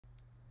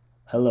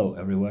Hello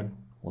everyone,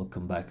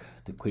 welcome back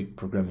to Quick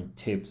Programming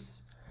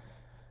Tips.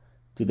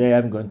 Today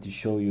I'm going to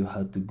show you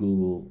how to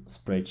Google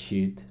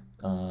Spreadsheet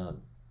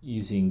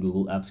using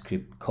Google Apps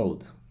Script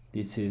code.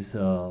 This is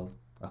a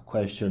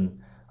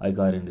question I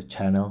got in the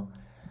channel.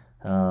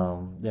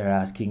 They're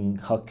asking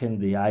how can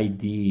the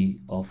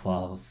ID of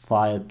a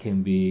file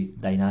can be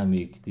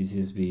dynamic. This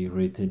is be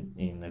written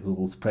in a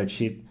Google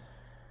Spreadsheet,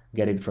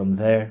 get it from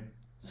there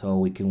so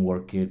we can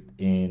work it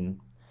in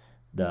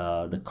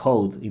the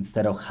code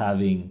instead of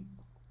having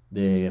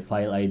the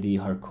file ID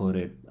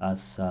hard-coded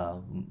as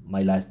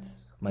my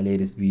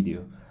latest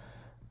video.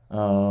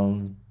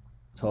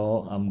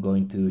 So I'm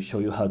going to show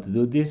you how to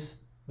do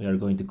this. We are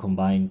going to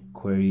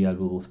query a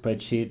Google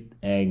Spreadsheet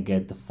and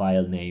get the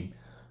file name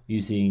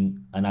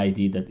using an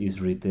ID that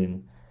is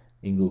written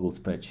in Google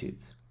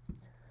Spreadsheets.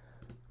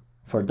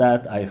 For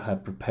that, I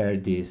have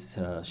prepared this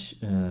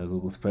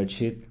Google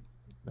Spreadsheet.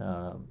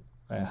 I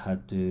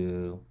had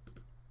to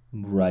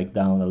write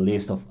down a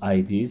list of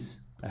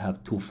IDs. I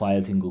have two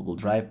files in Google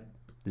Drive.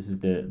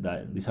 These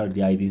are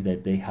the IDs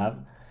that they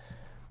have.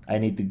 I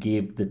need to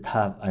give the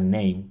tab a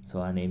name, so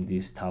I name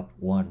this tab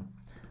 1.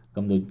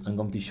 I'm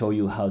going to show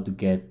you how to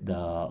get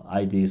the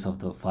IDs of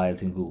the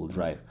files in Google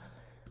Drive.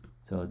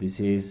 So this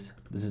is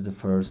the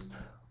first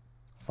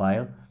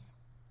file.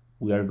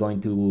 We are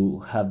going to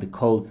have the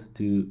code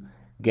to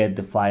get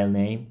the file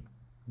name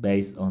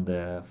based on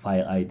the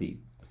file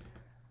ID.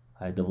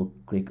 I double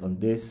click on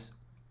this,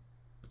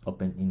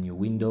 open a new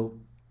window.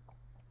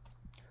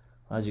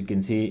 As you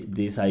can see,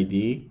 this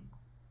ID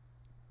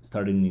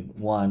starting in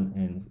 1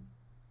 and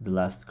the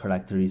last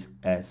character is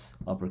S,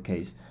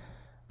 uppercase.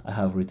 I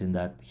have written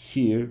that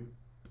here,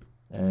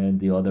 and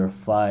the other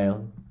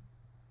file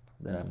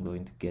that I'm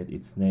going to get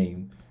its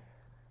name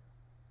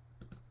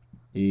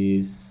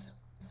is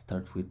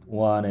starts with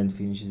 1 and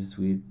finishes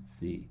with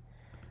Z,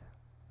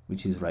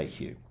 which is right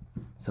here.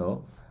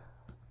 So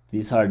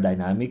these are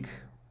dynamic,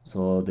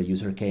 so the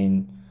user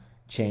can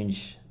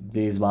change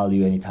this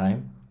value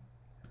anytime.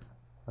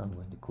 I'm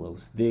going to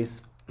close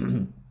this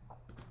and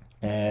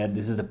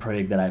this is the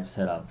project that I've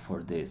set up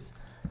for this.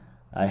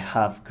 I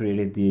have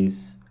created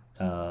this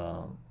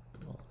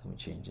let me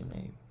change the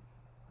name.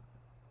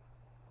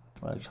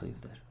 Well, actually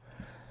it's there.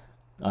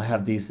 I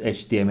have this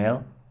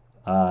HTML.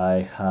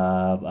 I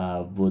have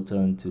a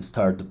button to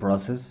start the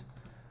process,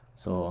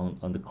 so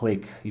on the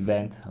click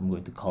event I'm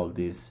going to call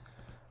this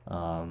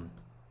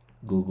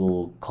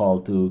Google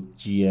call to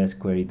GS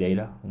query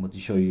data. I'm going to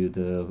show you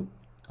the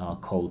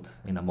code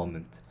in a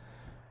moment.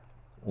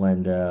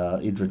 When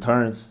it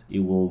returns, it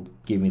will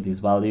give me this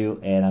value,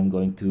 and I'm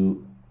going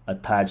to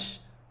attach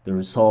the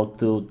result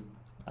to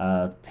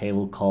a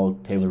table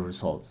called table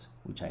results,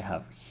 which I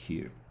have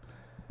here.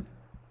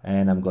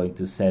 And I'm going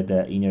to set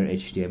the inner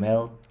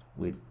HTML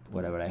with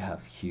whatever I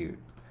have here.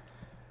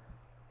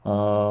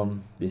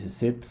 This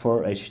is it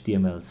for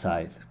HTML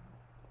side.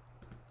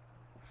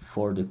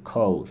 For the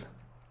code,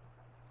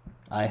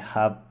 I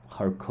have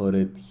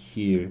hard-coded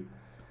here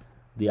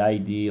the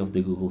ID of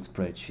the Google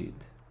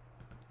Spreadsheet.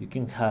 You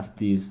can have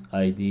this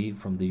ID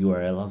from the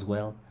URL as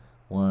well,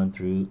 1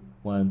 through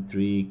 1,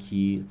 3,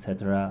 key,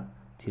 etc.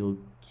 till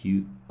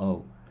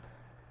QO.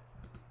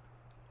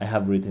 I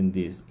have written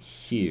this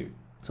here.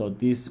 So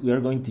we are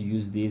going to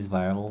use this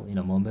variable in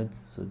a moment.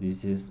 So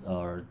this is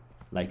our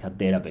like a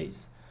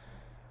database.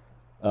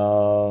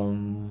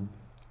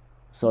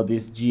 So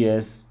this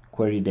GS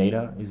query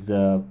data is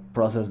the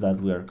process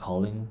that we are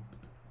calling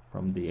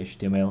from the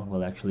HTML,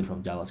 well actually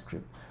from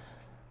JavaScript.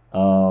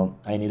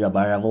 I need a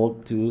variable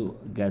to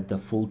get the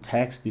full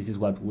text. This is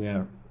what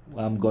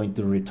I'm going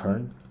to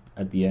return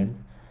at the end,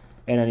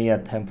 and I need a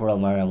temporal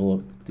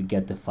variable to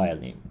get the file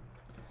name.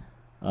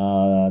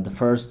 The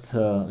first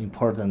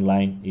important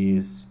line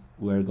is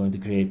we're going to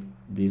create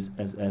this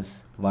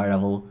SS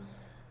variable,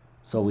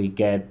 so we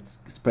get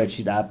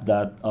spreadsheet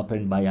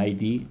app.opened by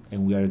ID,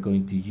 and we are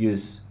going to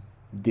use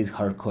this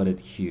hard-coded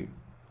here.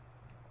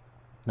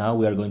 Now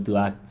we are going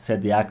to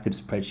set the active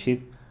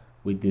spreadsheet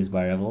with this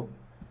variable,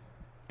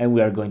 and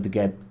we are going to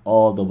get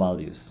all the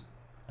values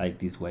like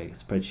this way.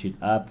 Spreadsheet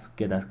app,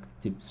 get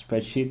active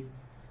spreadsheet.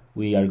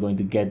 We are going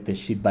to get the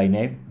sheet by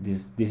name.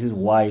 This is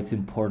why it's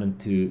important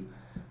to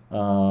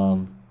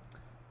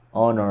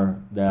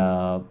honor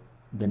the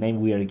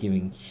name we are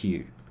giving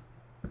here.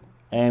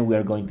 And we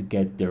are going to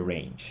get the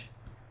range.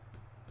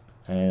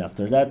 And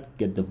after that,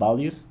 get the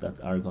values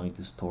that are going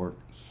to store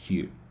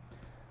here.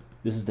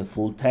 This is the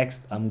full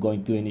text. I'm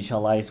going to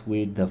initialize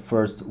with the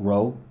first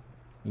row,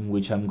 in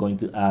which I'm going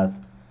to add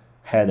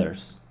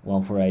headers,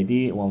 one for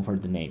ID, one for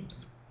the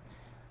names.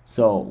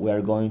 So we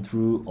are going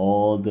through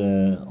all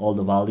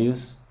the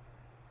values,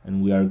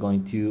 and we are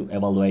going to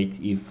evaluate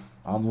if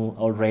I'm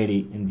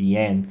already in the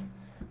end,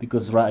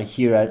 because right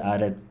here I'm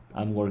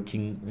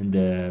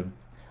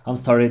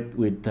started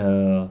with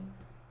the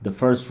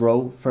first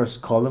row,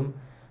 first column,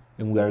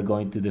 and we are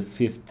going to the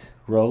fifth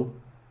row,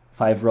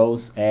 5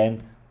 rows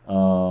and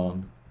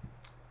 1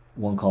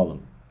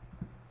 column.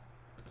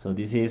 So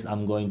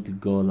I'm going to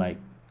go like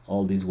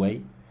all this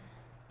way.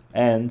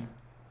 And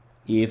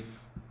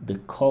if the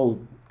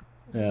code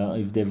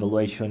if the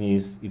evaluation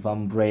is if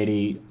I'm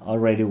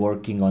already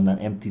working on an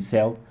empty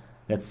cell,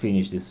 let's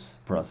finish this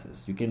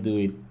process. You can do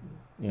it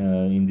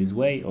in this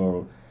way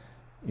or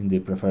in the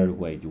preferred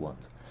way you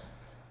want.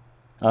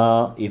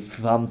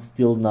 If I'm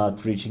still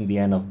not reaching the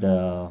end of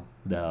the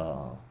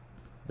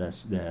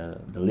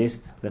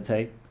list, let's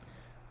say,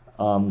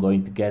 I'm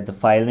going to get the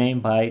file name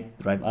by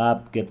drive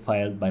up, get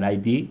file by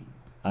ID.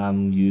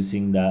 I'm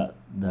using the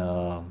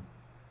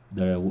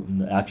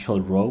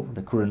actual row,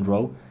 the current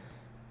row,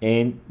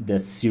 in the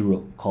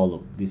 0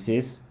 column. This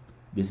is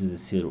the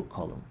 0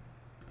 column,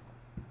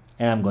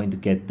 and I'm going to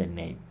get the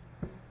name.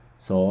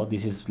 So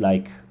this is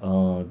like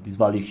this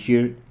value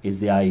here is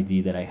the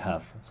ID that I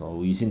have.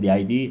 So using the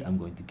ID, I'm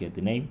going to get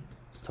the name,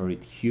 store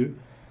it here,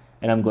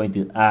 and I'm going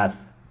to add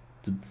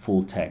to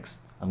full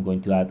text. I'm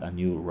going to add a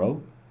new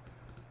row,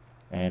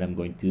 and I'm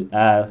going to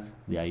add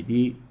the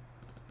ID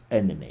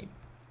and the name.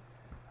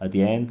 At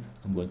the end,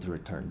 I'm going to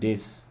return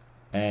this,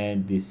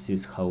 and this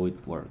is how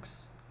it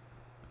works.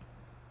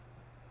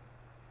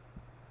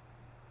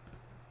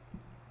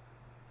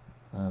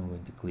 I'm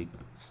going to click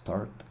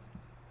start.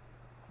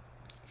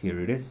 Here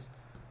it is.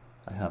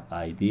 I have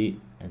ID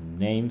and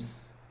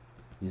names.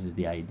 This is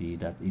the ID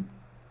that it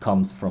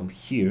comes from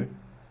here,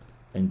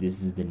 and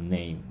this is the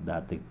name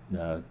that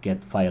the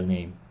get file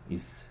name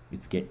is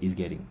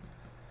getting.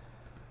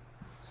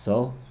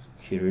 So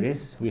here it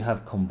is. We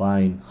have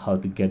combined how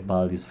to get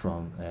values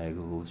from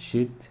Google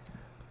Sheet,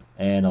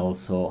 and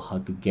also how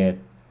to get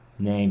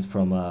names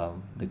from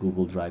the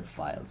Google Drive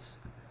files.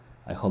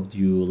 I hope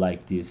you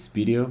like this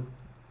video.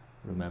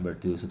 Remember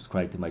to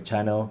subscribe to my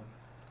channel,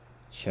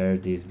 share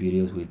these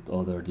videos with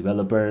other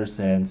developers,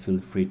 and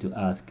feel free to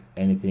ask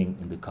anything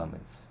in the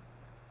comments.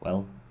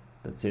 Well,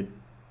 that's it.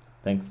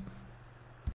 Thanks.